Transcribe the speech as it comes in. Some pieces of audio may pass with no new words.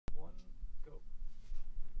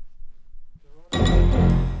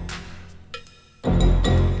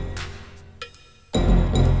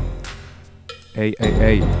Hey, hey,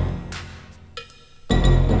 hey.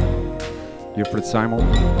 You're Fred Simon.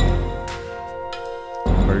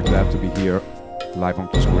 I'm very glad to be here live on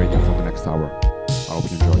Kiosk Radio for the next hour. I hope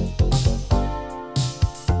you enjoy.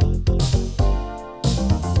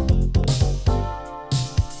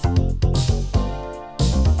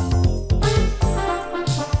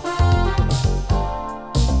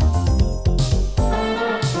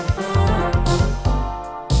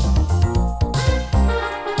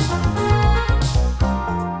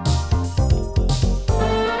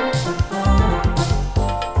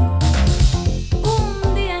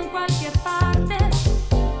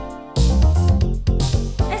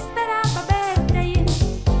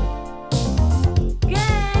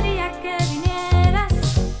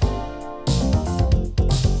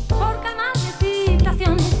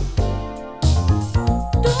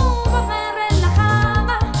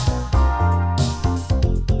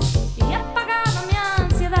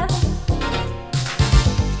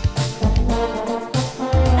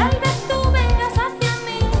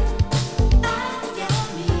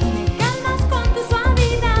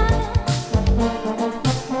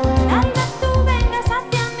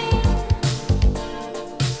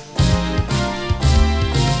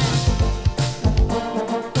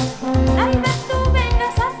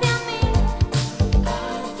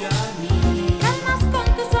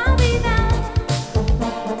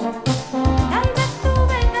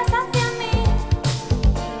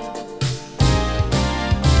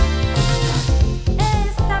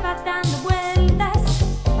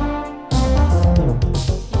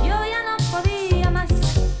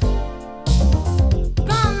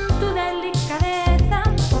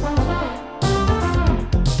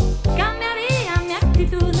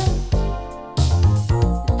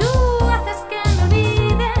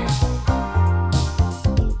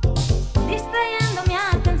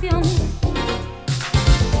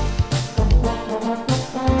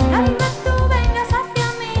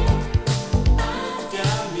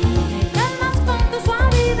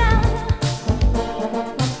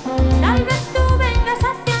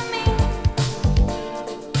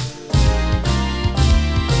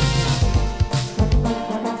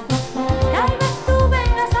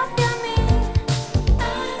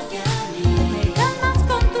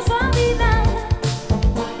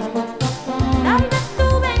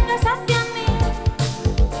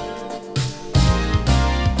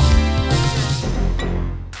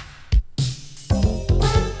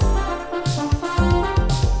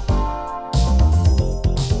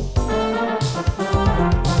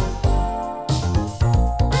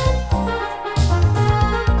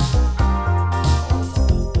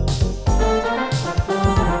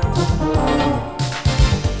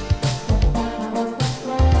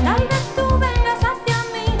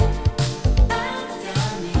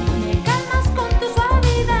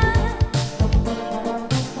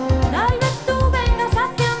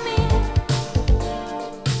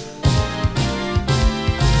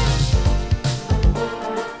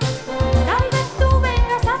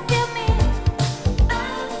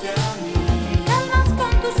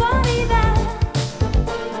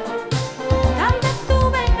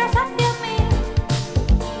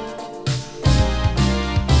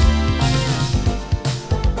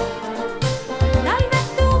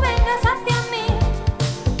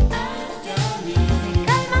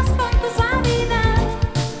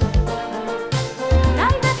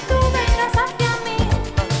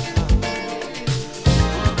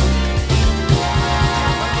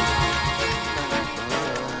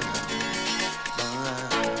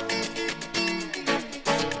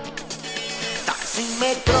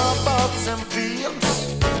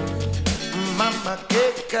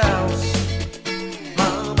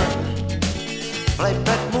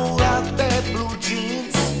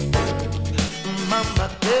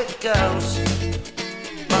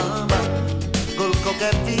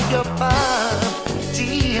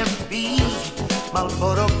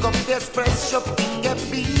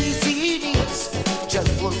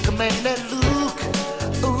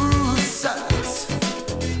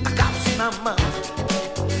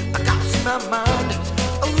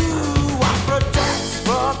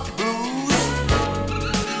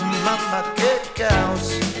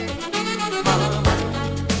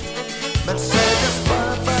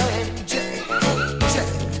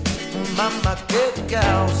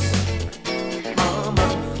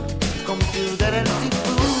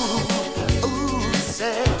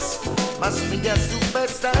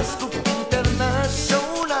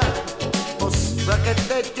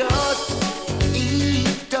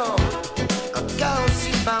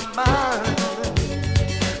 Mama,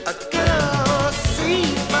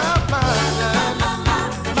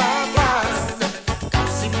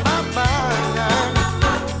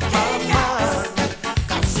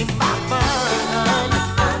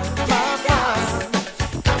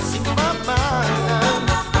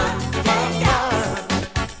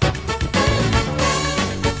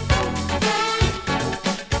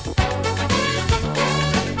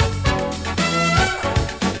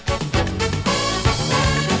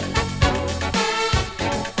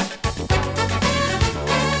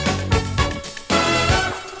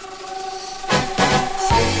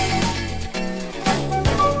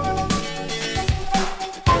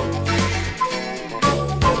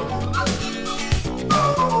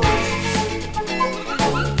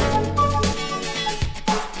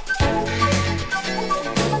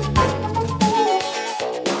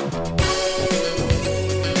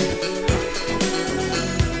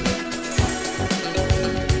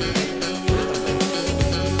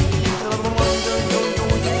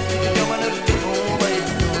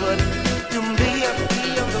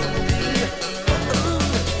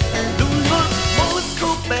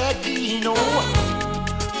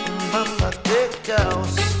 Mama, che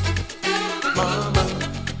caos, mama,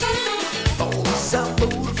 oh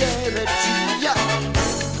samburgeregia.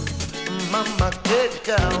 Mama, che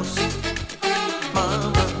caos,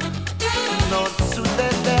 mama, nord, sud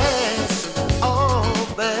ed est,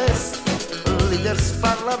 ovest, leaders,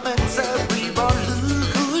 parliaments, every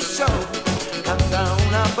revolution, and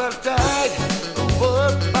down apartheid,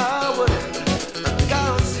 world power,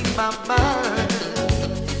 chaos in my mind.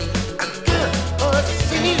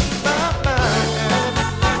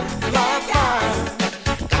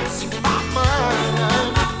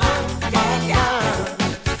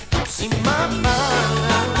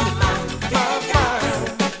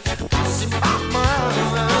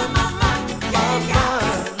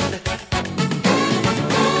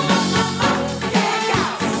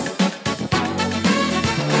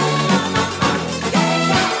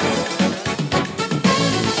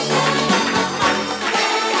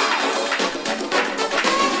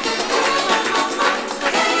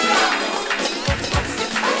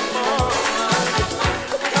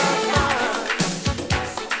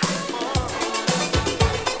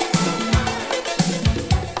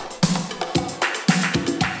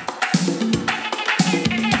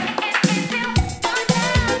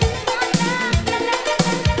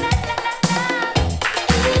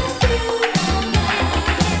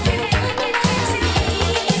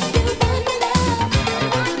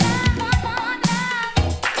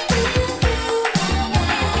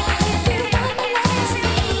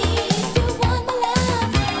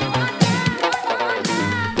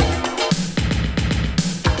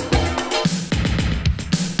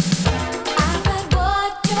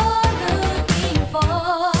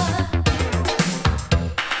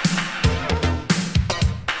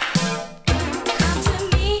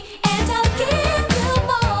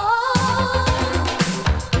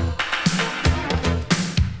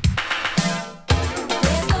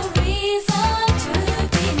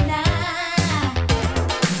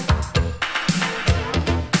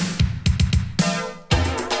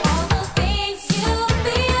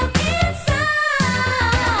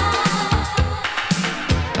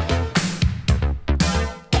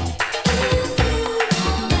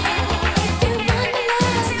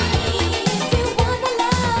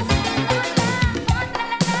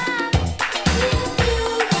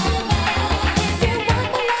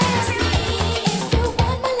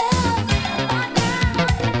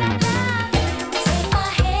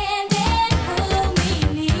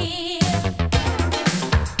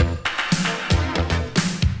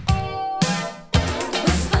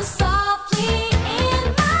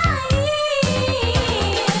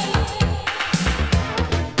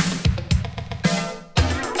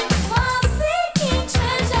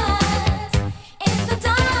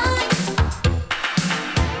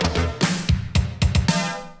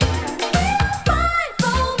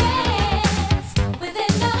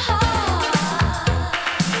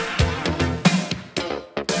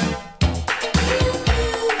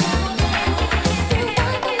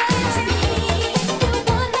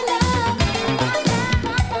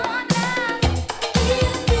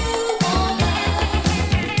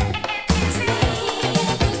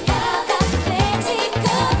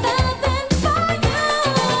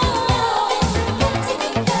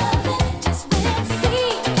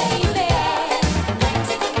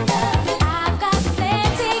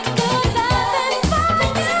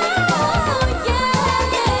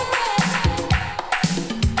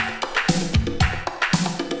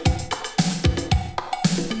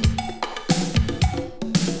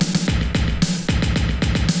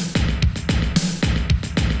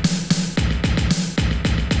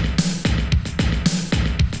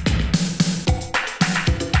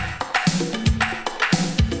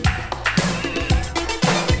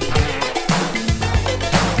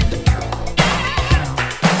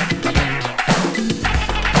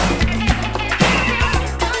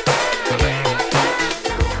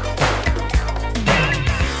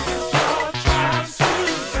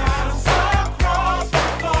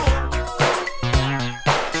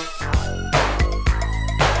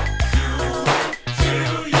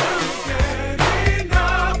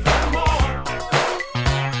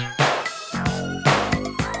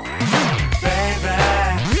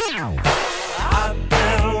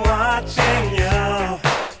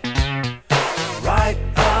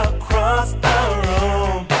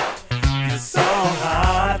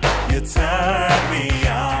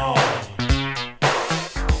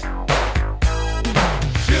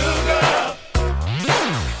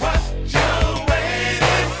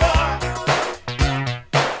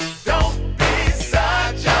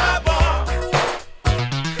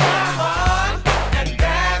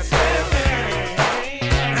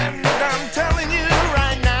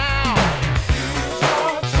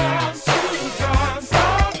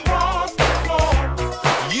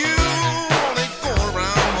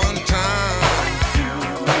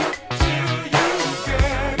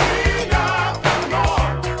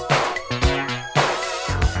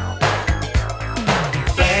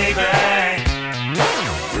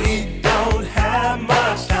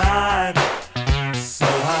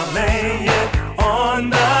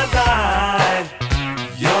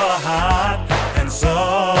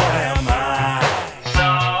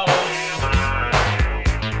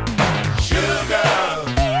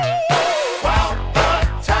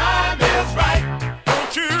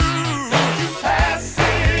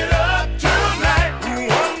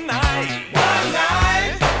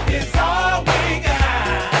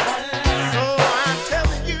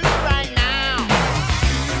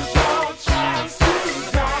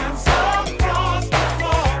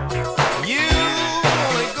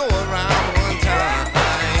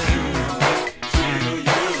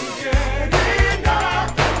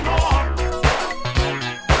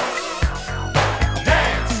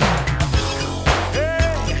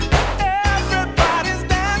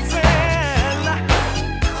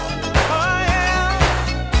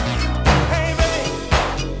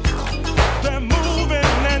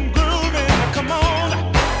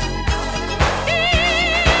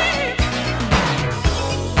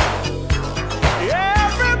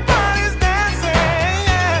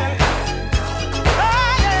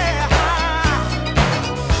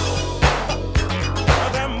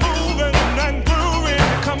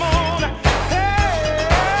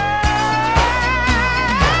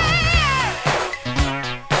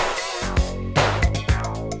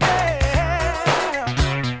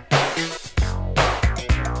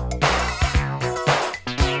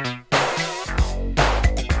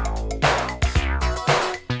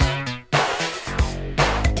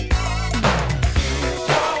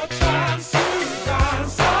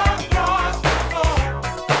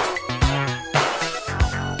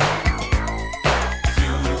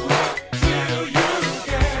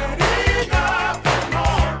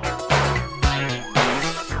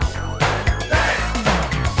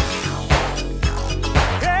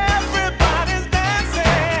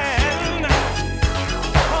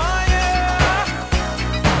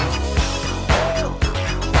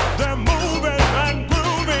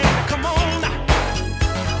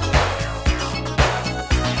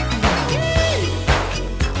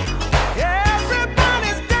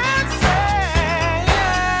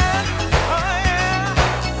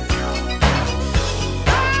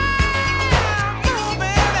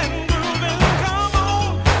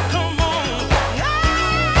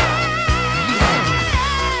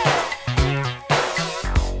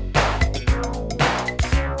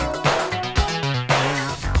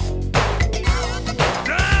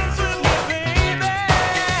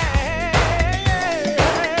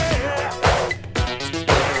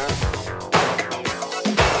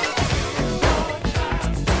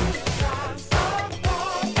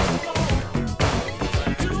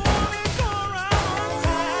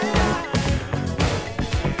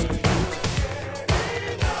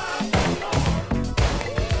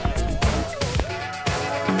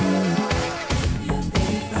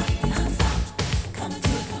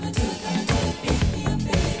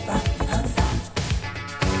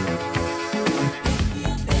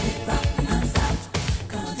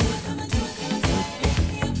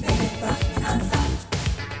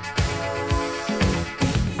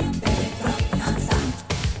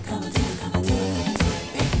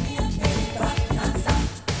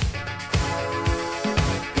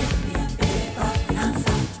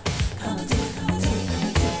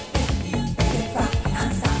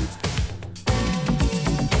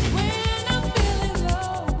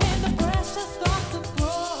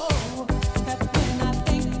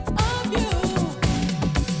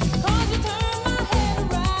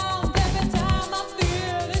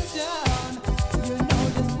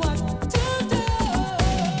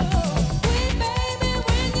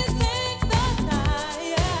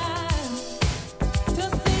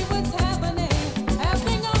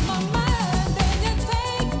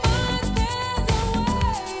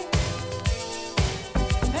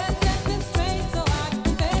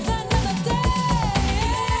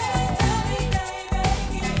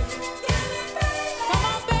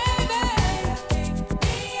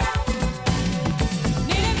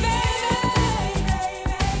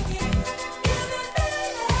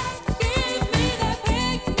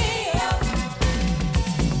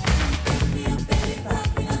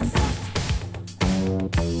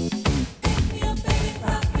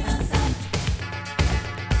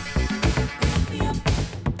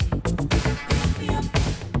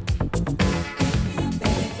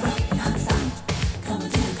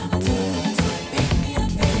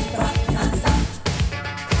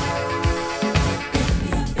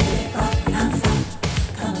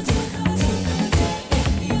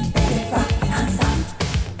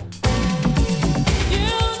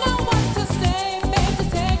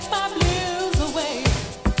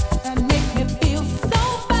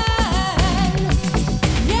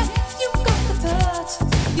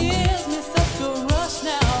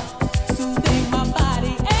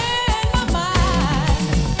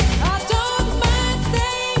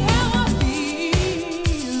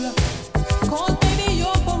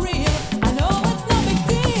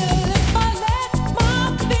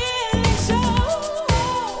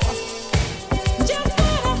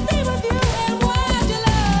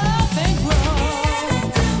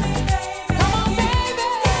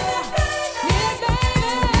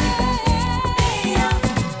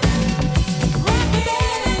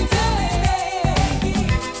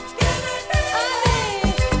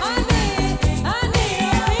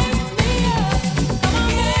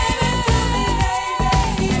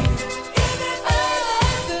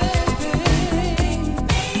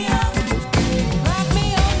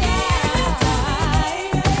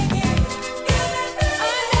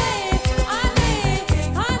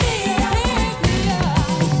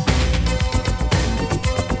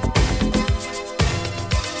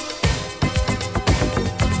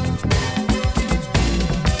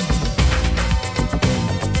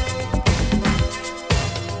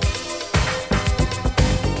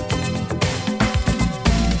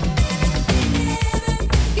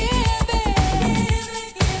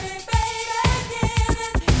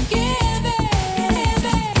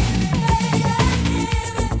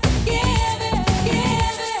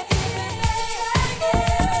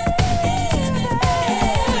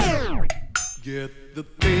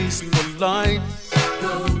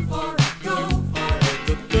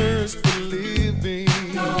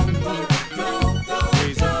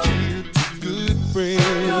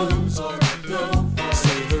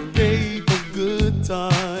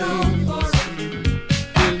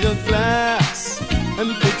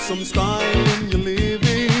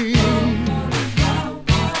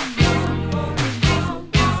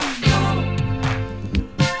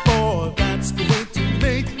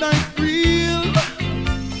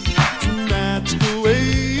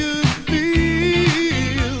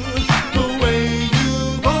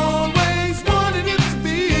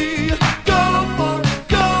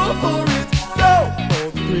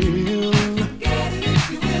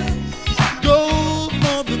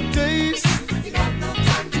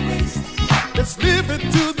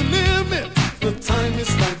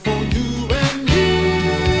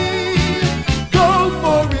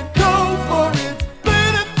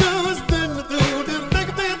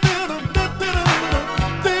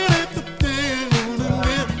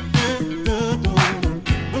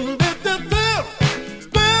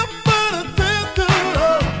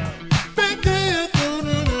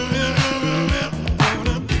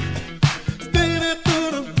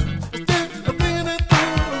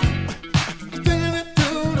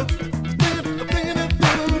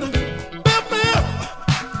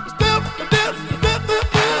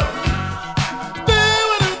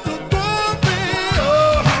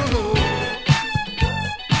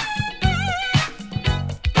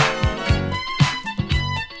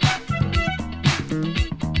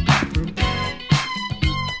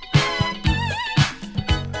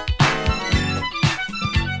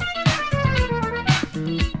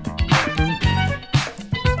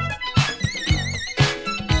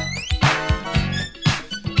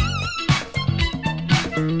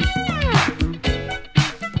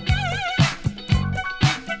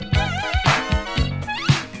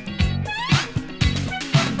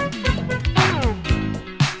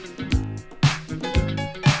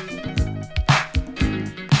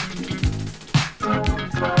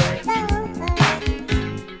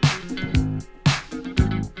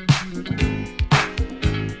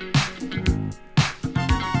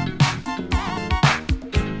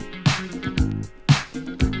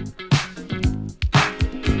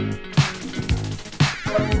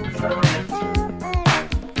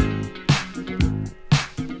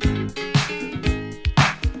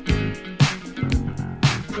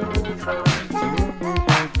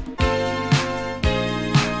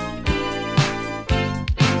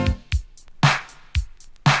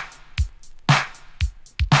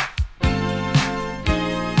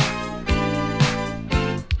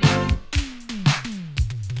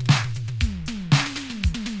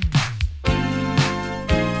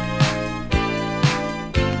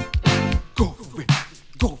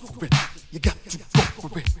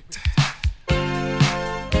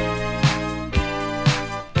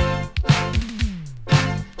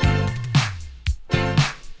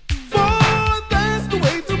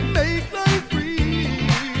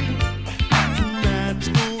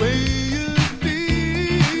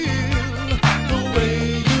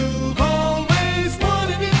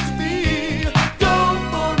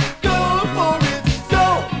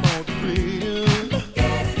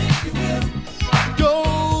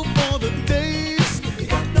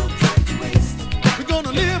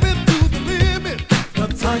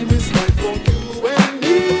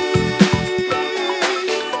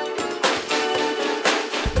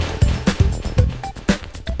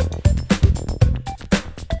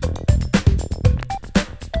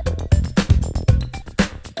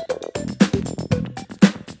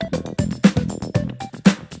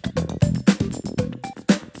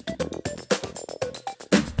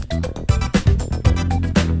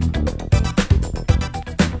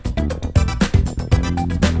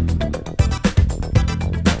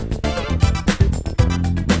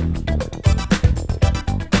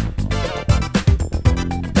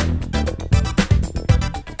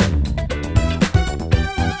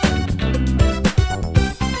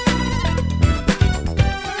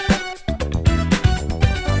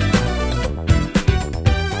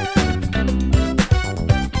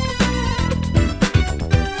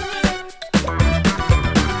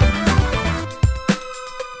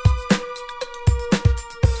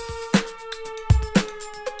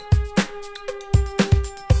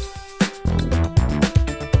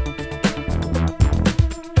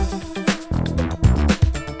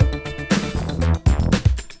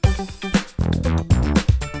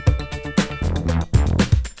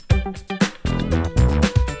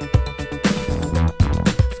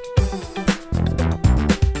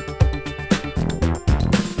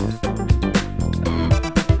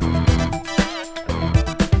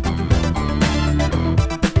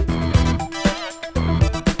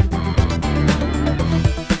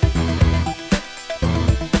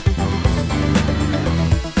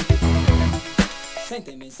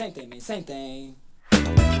 Sentem.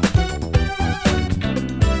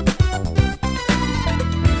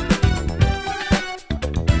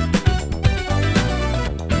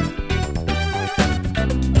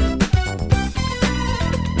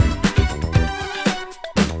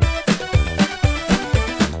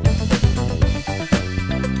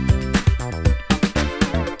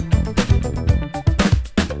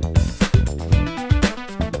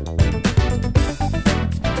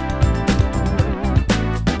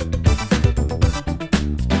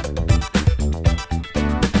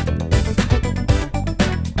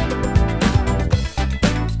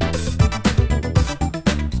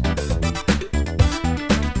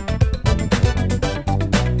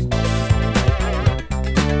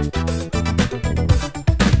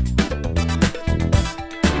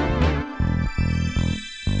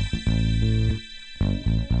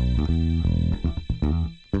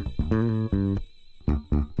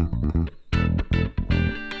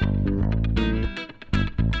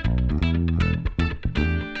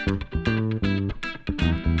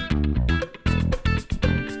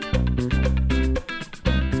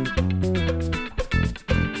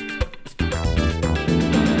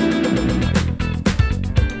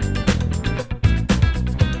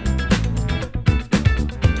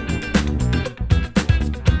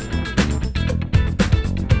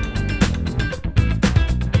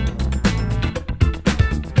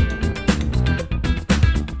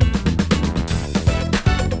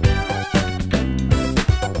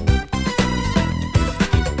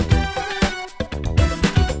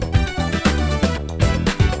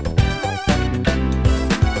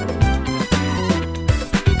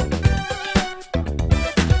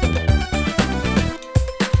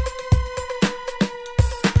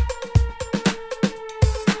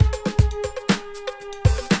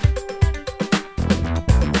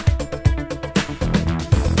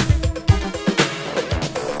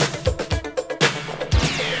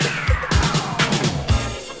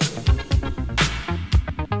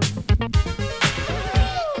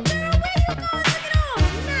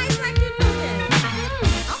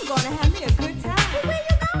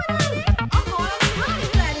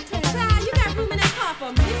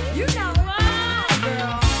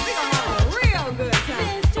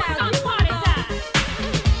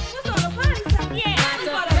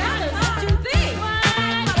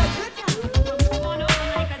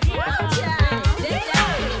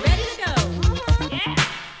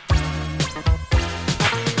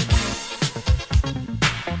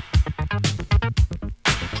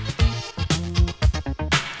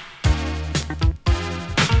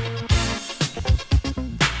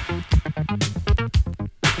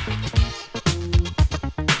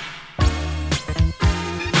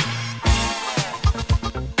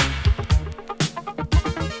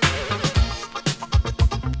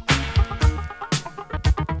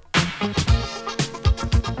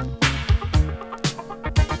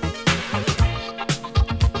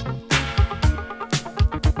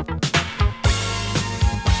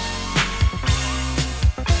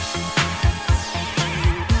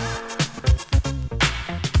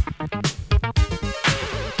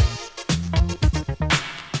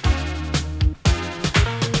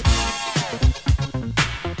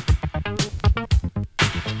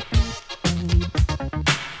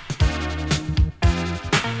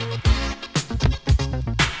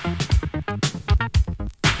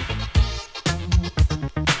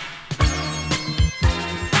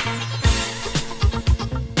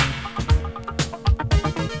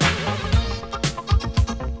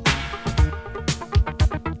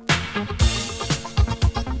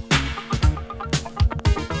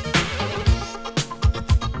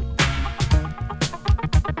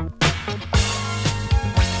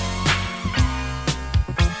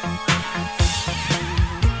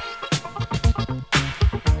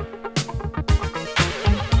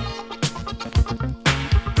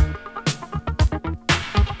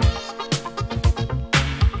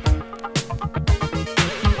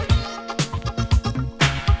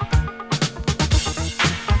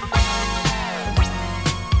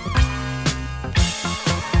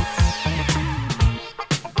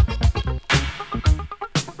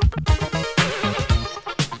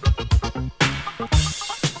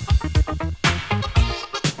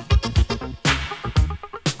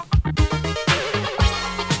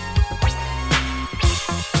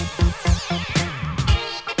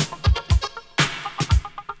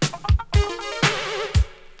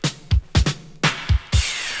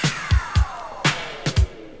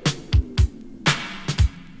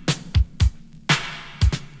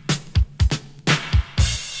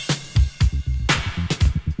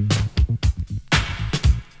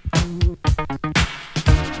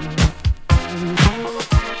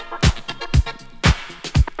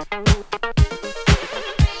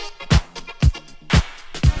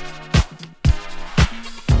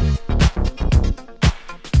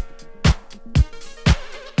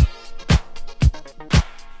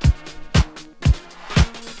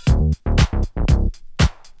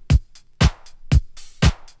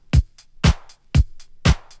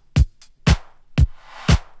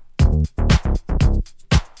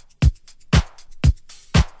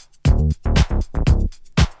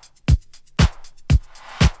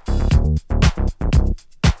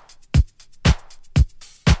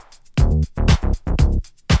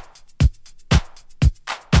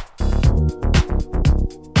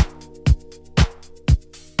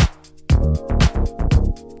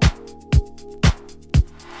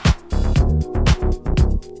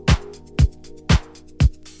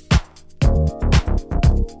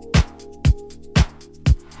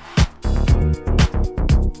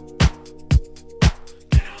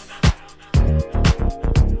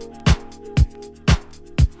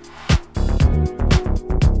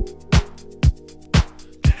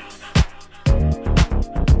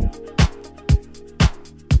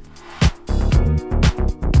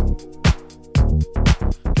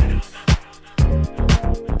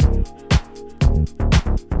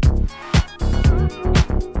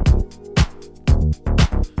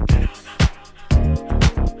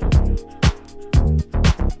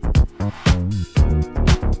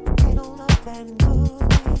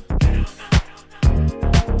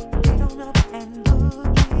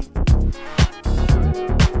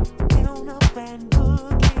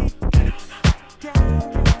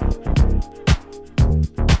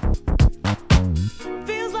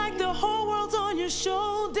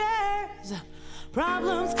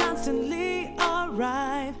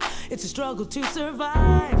 It's a struggle to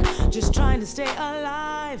survive, just trying to stay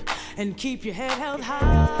alive and keep your head held high.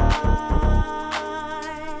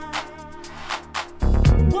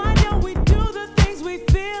 Why don't we do the things we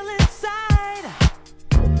feel inside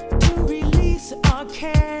to release our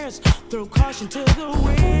cares? Throw caution to the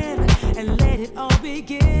wind and let it all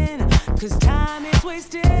begin, 'cause time is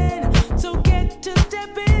wasting, so get to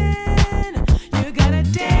step in. You gotta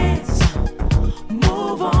dance,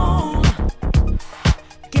 move on,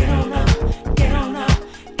 get on up, get on up,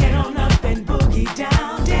 get on up and boogie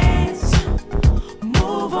down. Dance,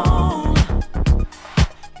 move on,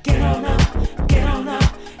 get on up, get on up,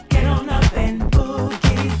 get on up and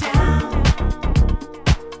boogie down.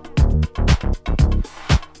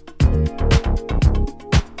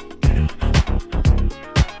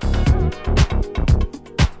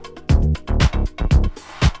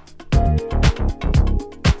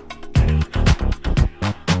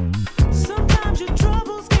 Sometimes your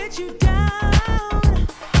troubles get you down.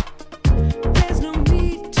 There's no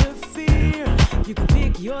need to fear. You can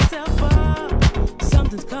pick yourself up.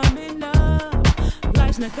 Something's coming up.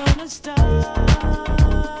 Life's not gonna stop.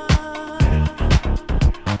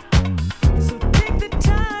 So take the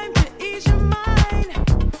time to ease your mind.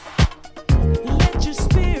 Let your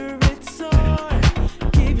spirit soar.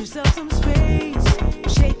 Give yourself some space.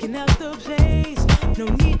 Shaking up the place. No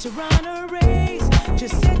need to run a race.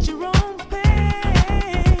 Just set your own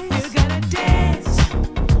pace. You gotta dance,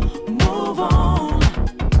 move on,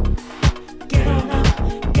 get on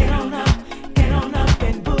up, get on up, get on up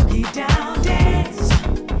and boogie down. Dance,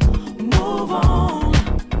 move on,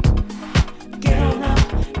 get on up,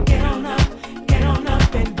 get on up, get on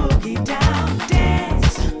up and boogie down.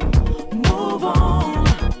 Dance, move on,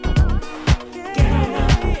 get on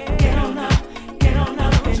up, get on up, get on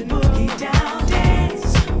up and boogie down.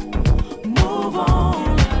 Dance, move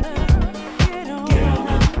on, get on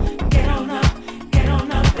up, get on up, get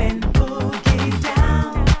on up and boogie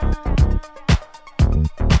down.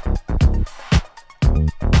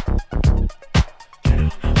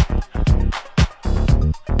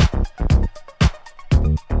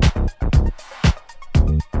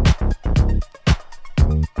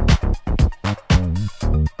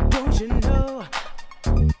 Don't you know?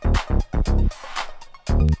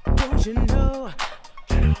 Don't you know?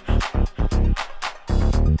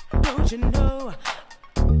 Don't you know?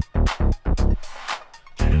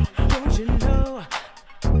 Don't you know?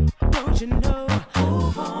 Don't you know?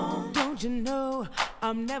 Move on. Don't you know?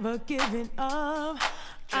 I'm never giving up.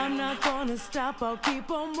 I'm not gonna stop. I'll keep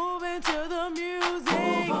on moving to the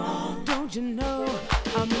music. Move on. Don't you know?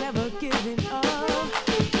 I'm never giving up.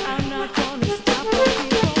 I'm not gonna stop. I'll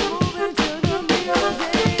keep on moving to the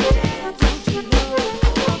music. Don't you know?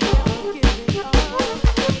 I'm never giving up.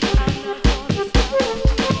 I'm not gonna stop.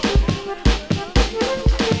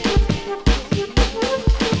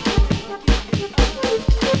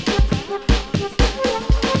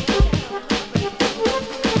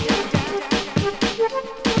 I'll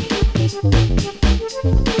keep on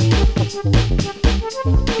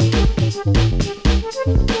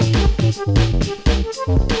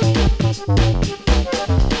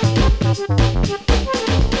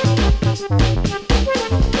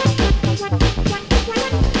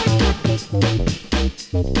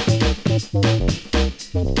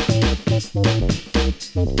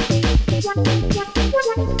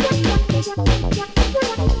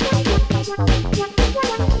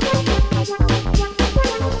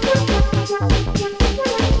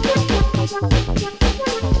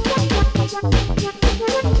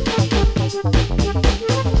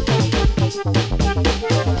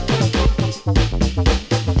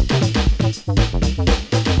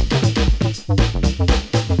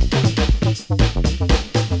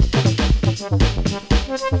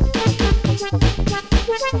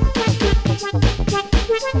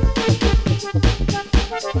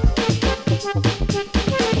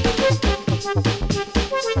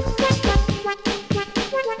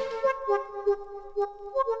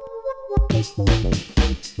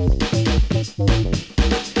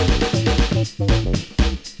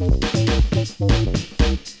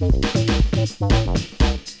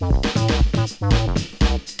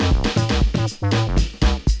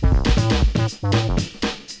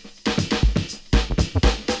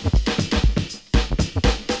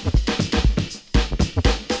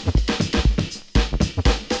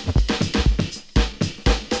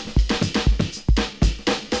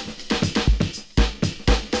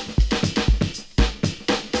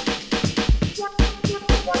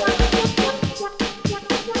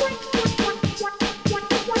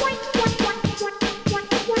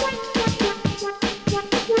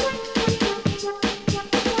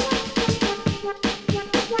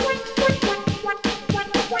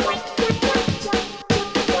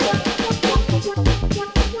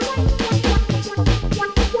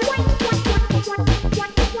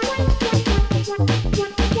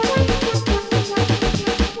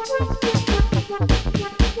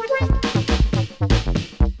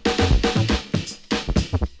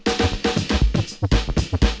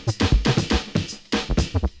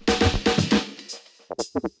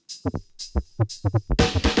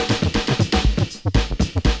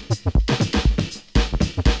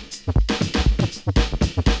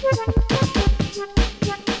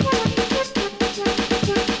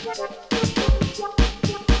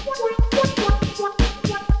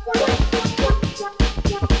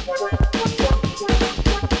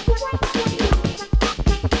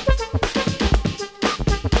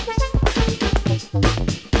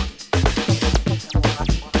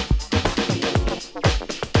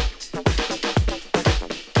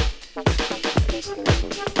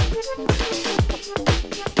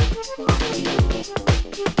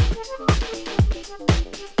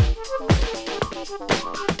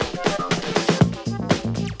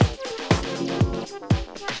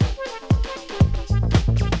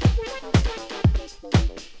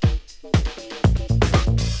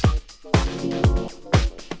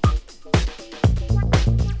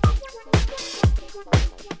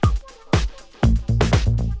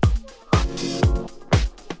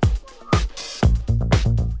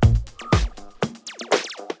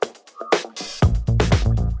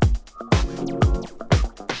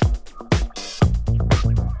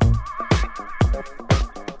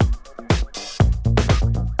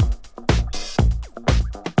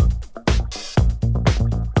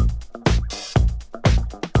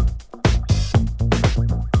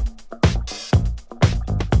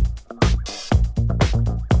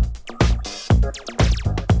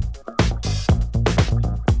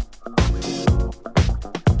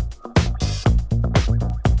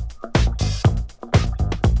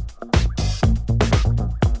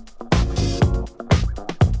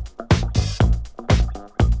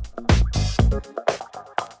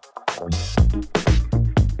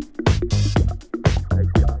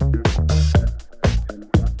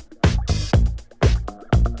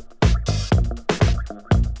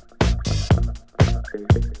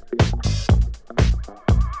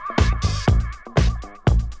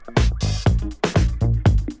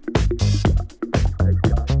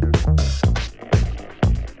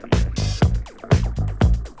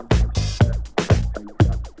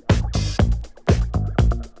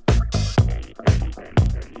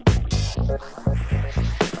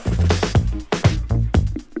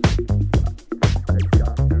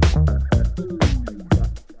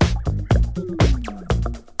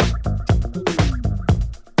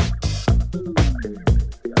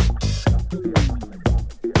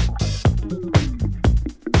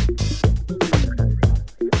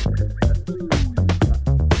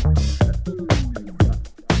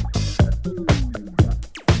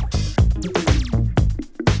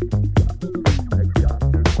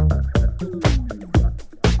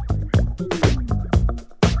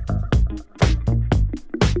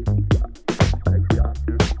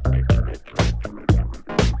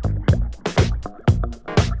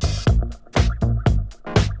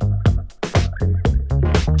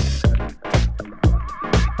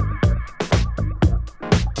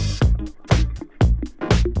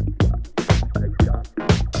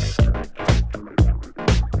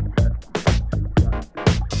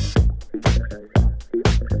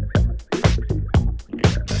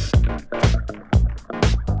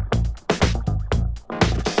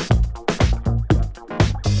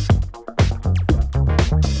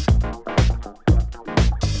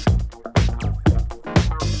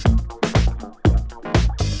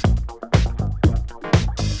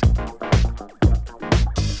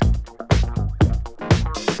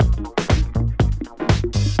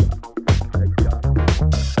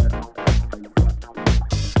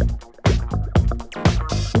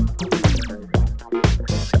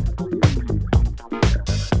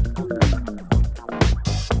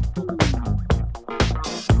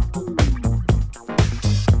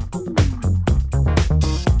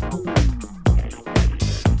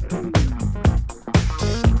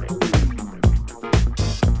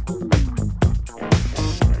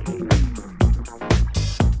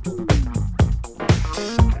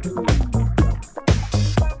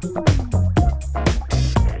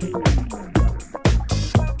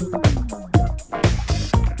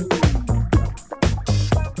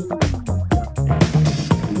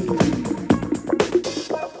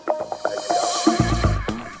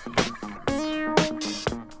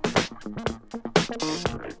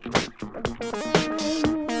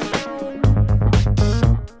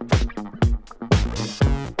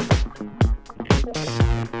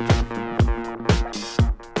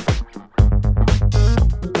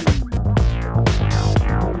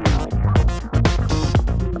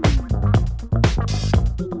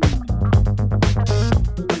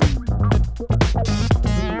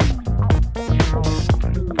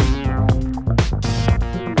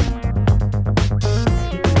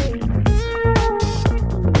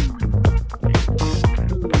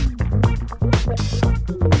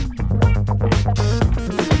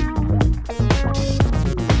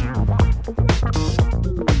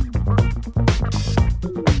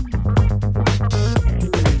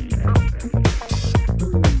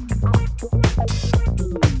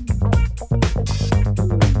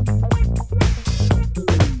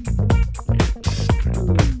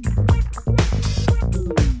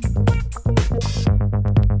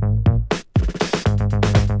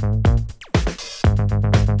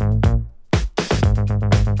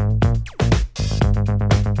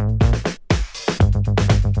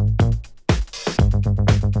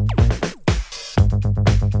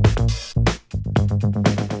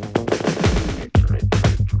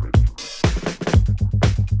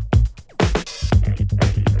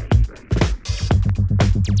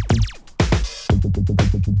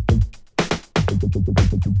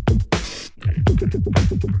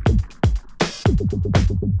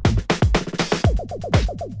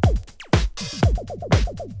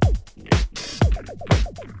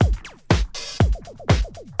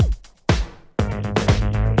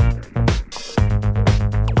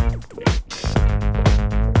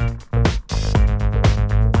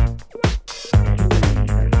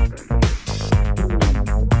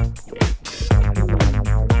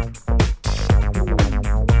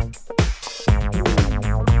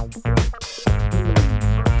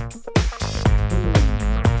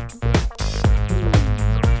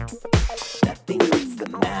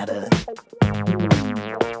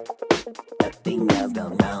Nothing has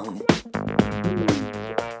gone wrong.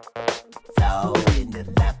 It's all in the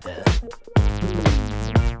laughter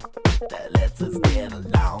that lets us get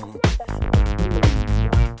along.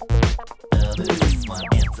 Love is one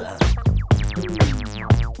answer,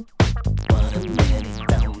 one of many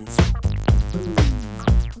tones.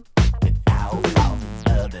 Without all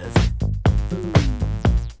the others,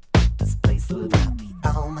 this place would not be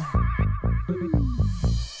home.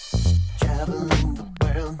 Traveling the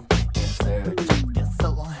world in search of your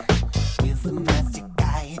soul. Wisdom as your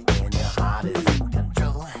guide and your heart is in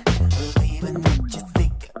control. Believing what you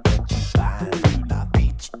seek, what you find will not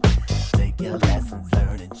reach. Take your lessons,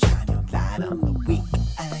 learn and shine your light on the weak.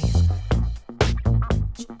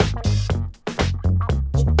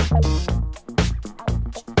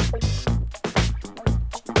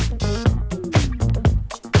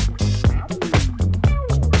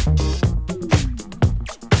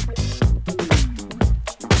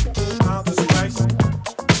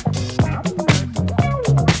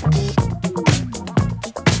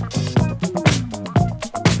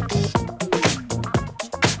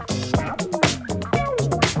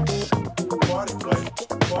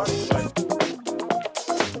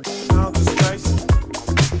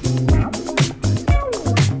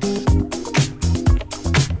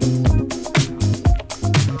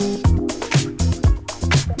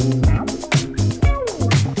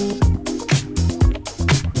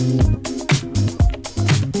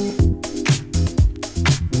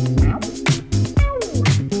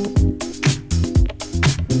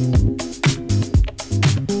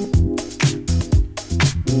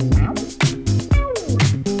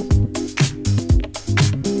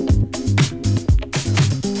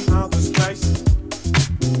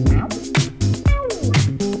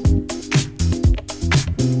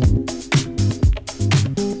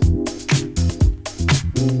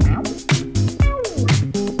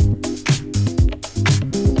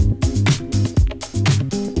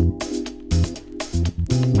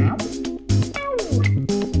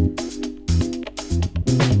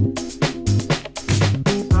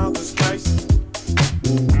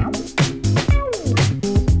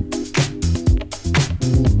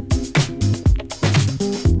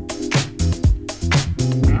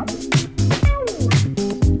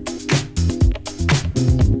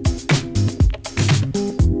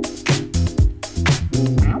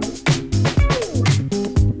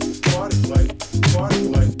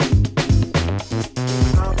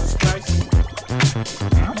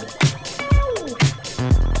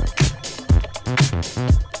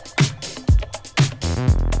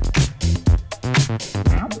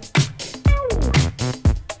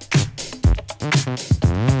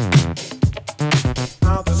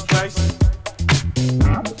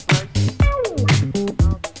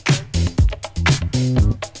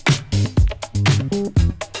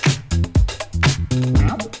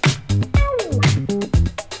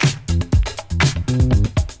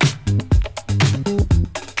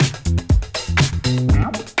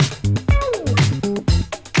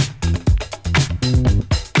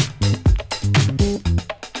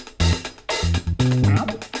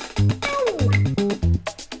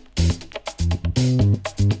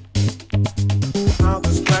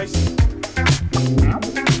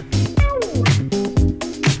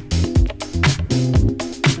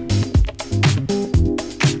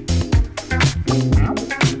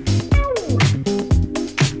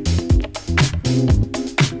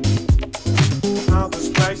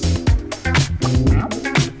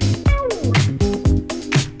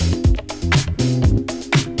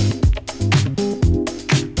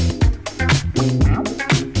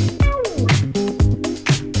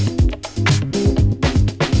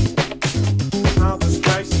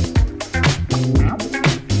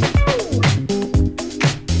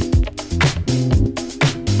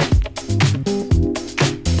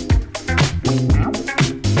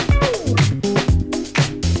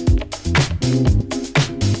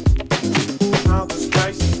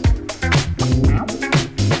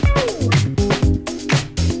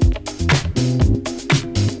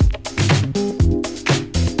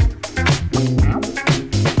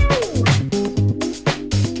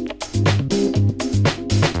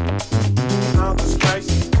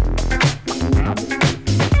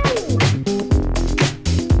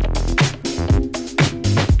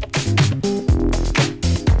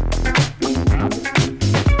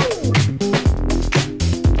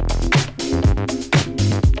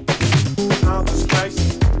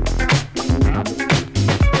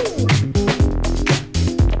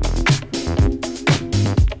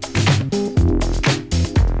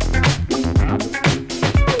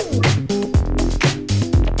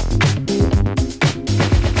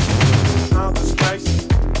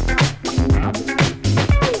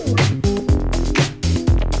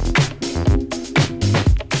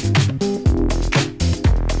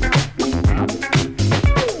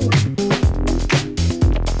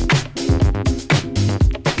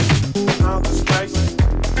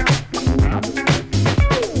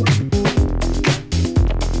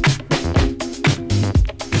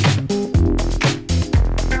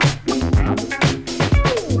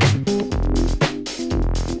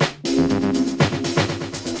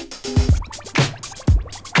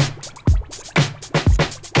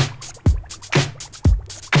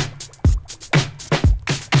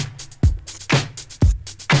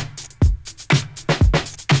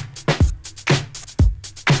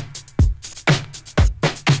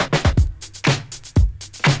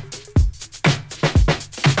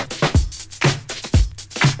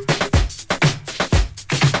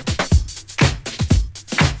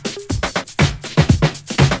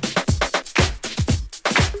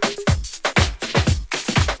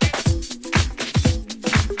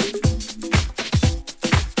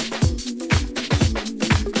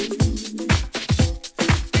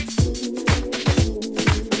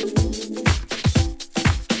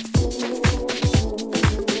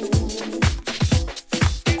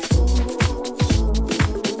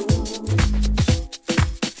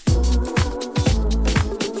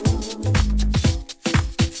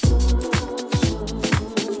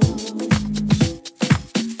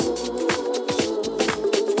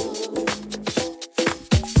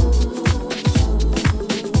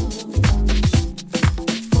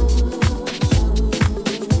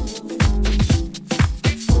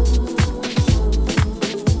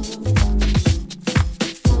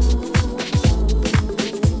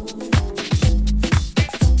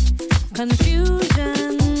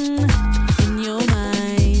 confusion in your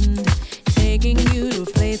mind, taking you to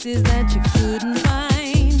places that you couldn't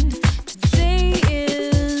find. Today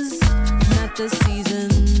is not the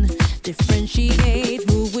season. Differentiate,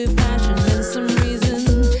 move with passion and some reason.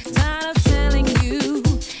 Tired of telling you,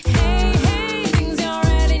 hey, hey, things you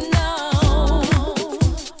already know.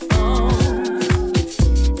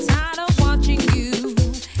 Tired of watching you,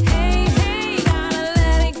 hey, hey, gotta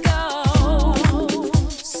let it go.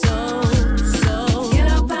 So get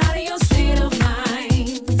up out of your state of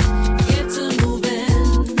mind, get to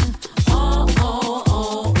moving,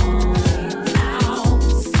 now.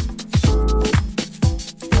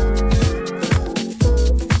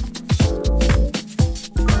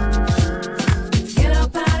 Get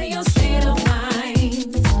up out of your state of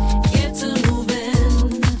mind, get to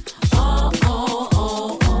moving,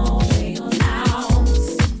 now.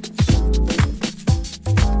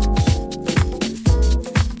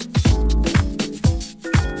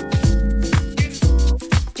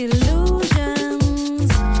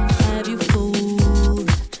 Illusions have you fooled,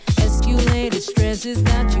 escalated stresses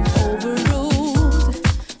that you overruled.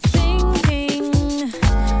 Thinking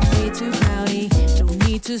way too cloudy, no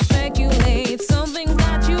need to speculate. Something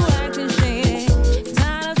that you act is shady.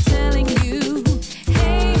 Tired of telling you,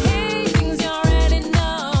 hey, hey, things you already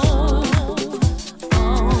know.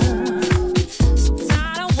 So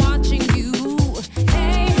tired of watching you,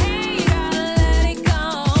 hey, hey, gotta let it go.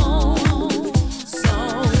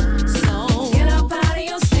 So get up out of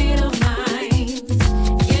your state of mind,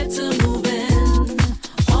 get to moving,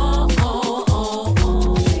 now.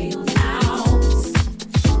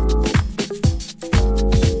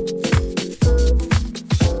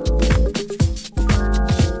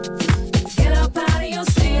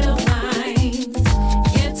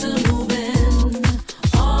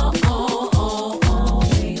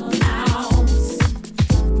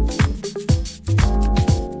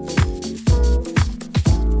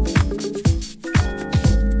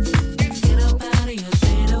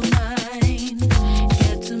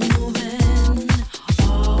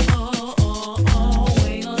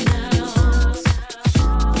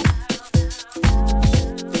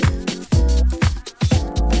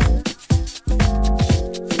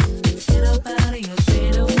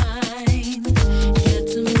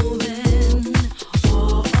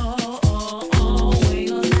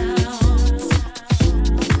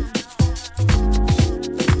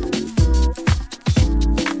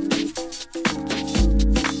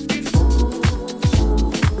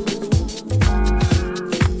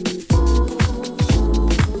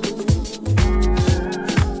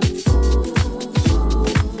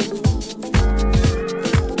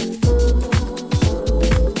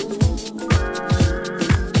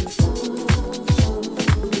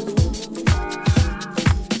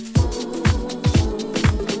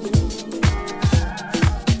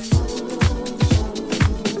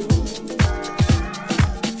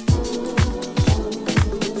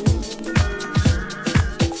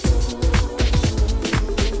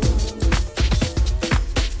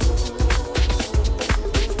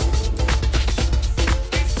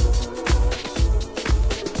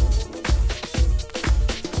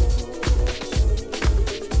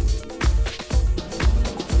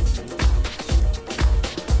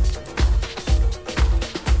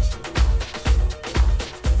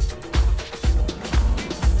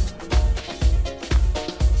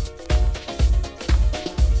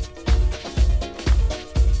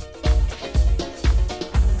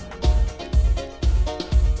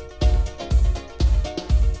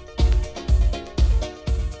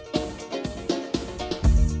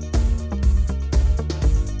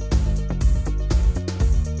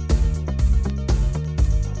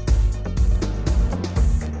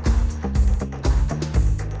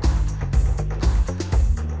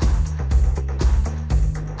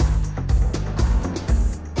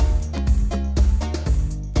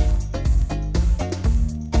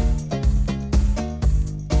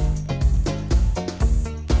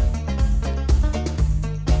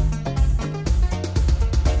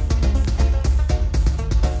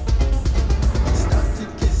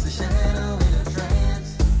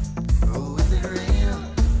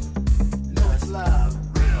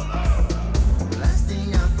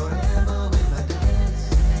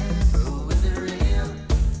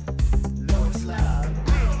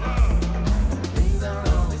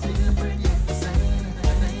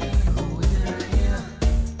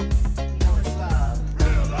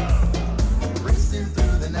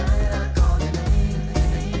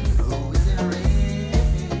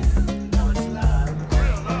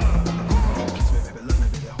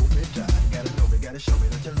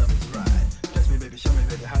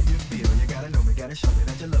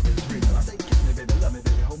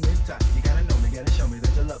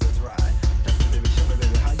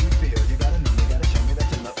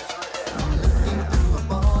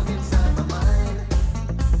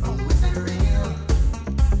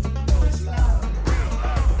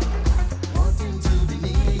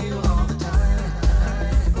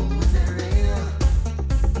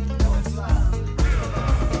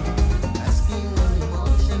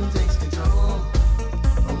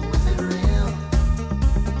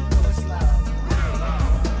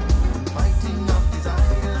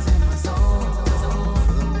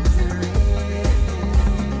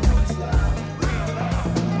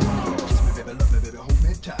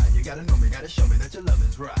 gotta show me that your love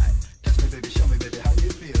is right. Touch me, baby, show me, baby, how you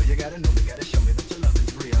feel. You gotta know me, gotta show me that your love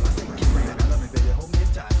is real. I say keep bringing it, love me, baby, hold me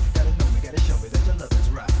tight. Gotta know me, gotta show me that your love is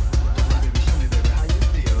right. Touch me, baby, show me, baby, how you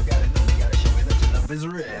feel. Gotta know me, gotta show me that your love is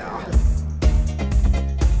real.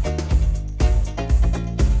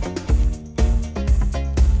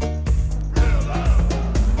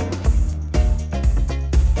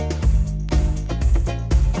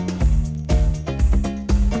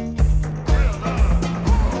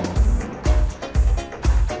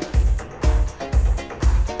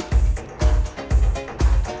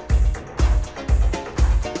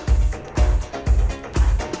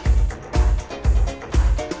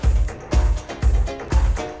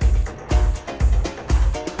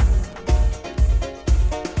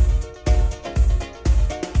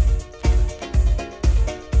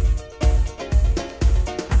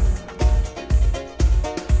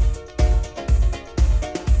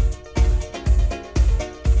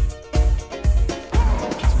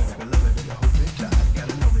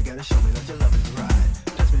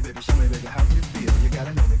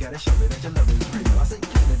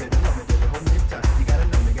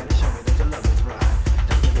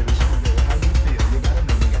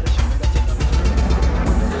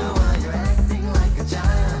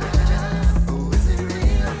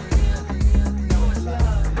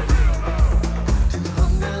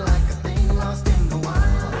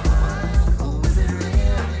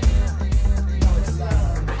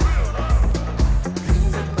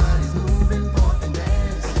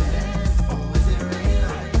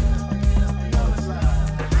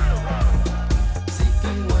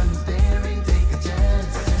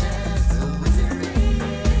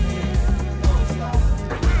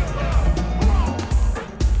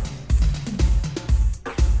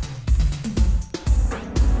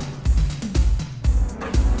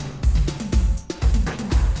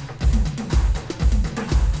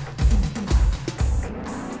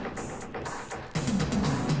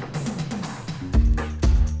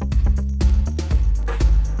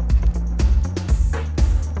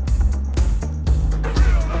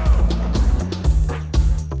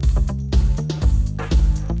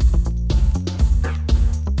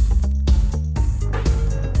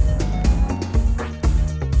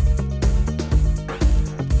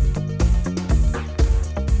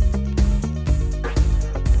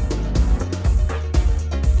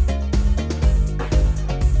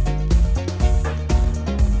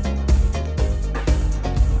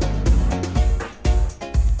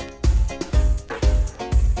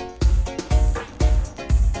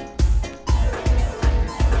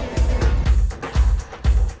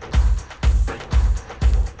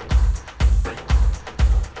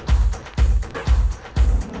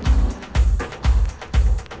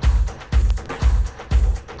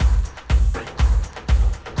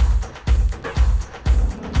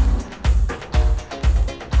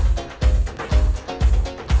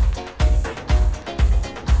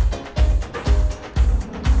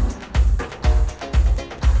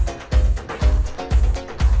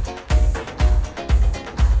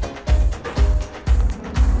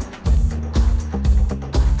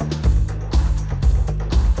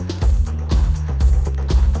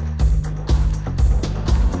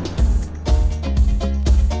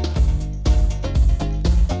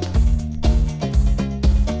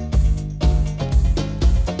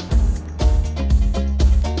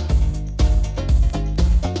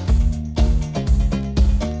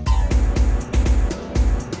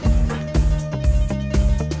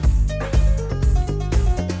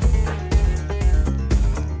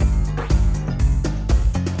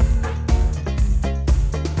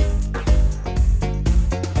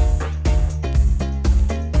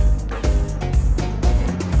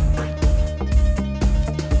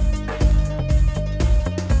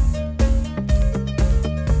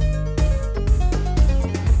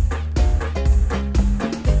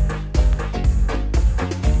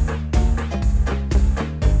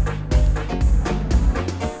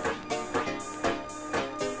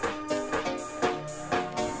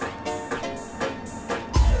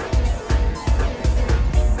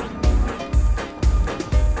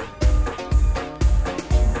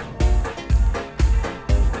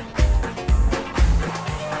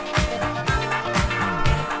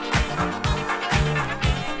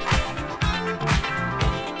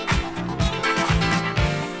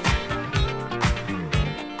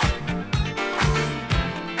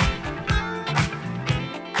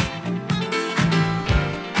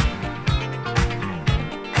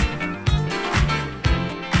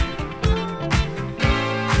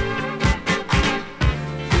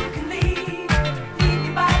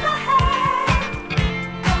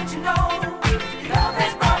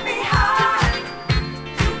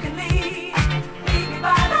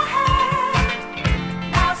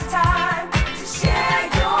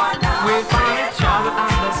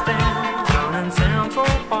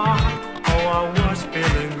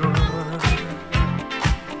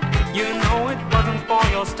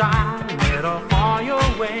 your style, made up all your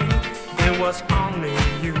way. It was only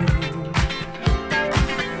you.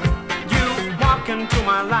 You walk into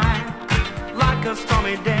my life like a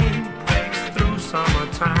stormy day breaks through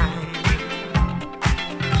summertime.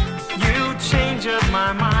 You changed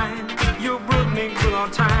my mind. You brought me good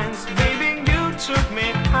old times. Baby, you took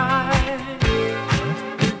me high.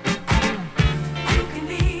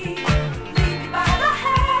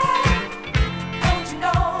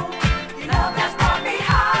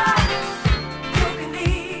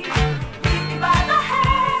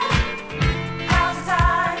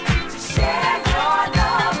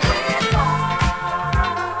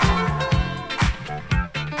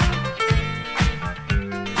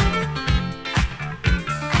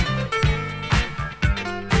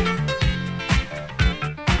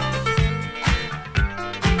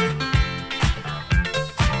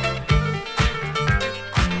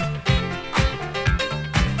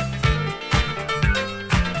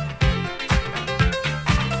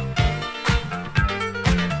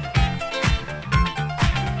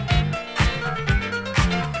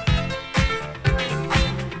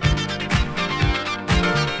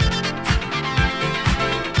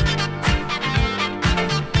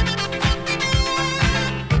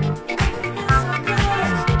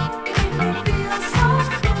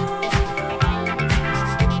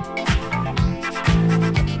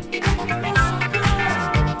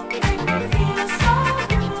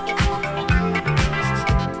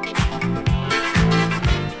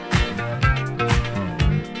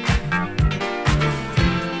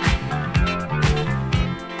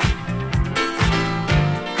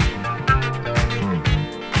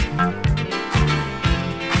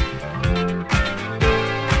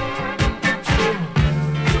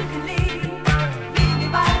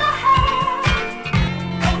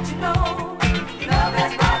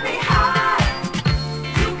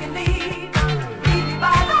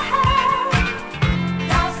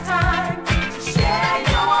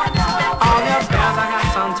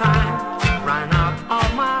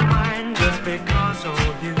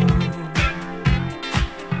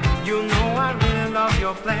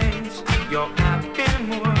 Your acting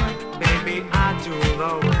wood, baby, I do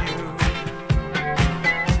love you.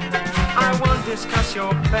 I won't discuss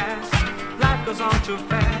your past. Life goes on too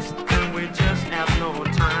fast, and we just have no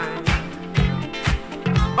time.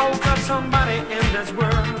 Oh, got somebody in this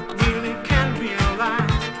world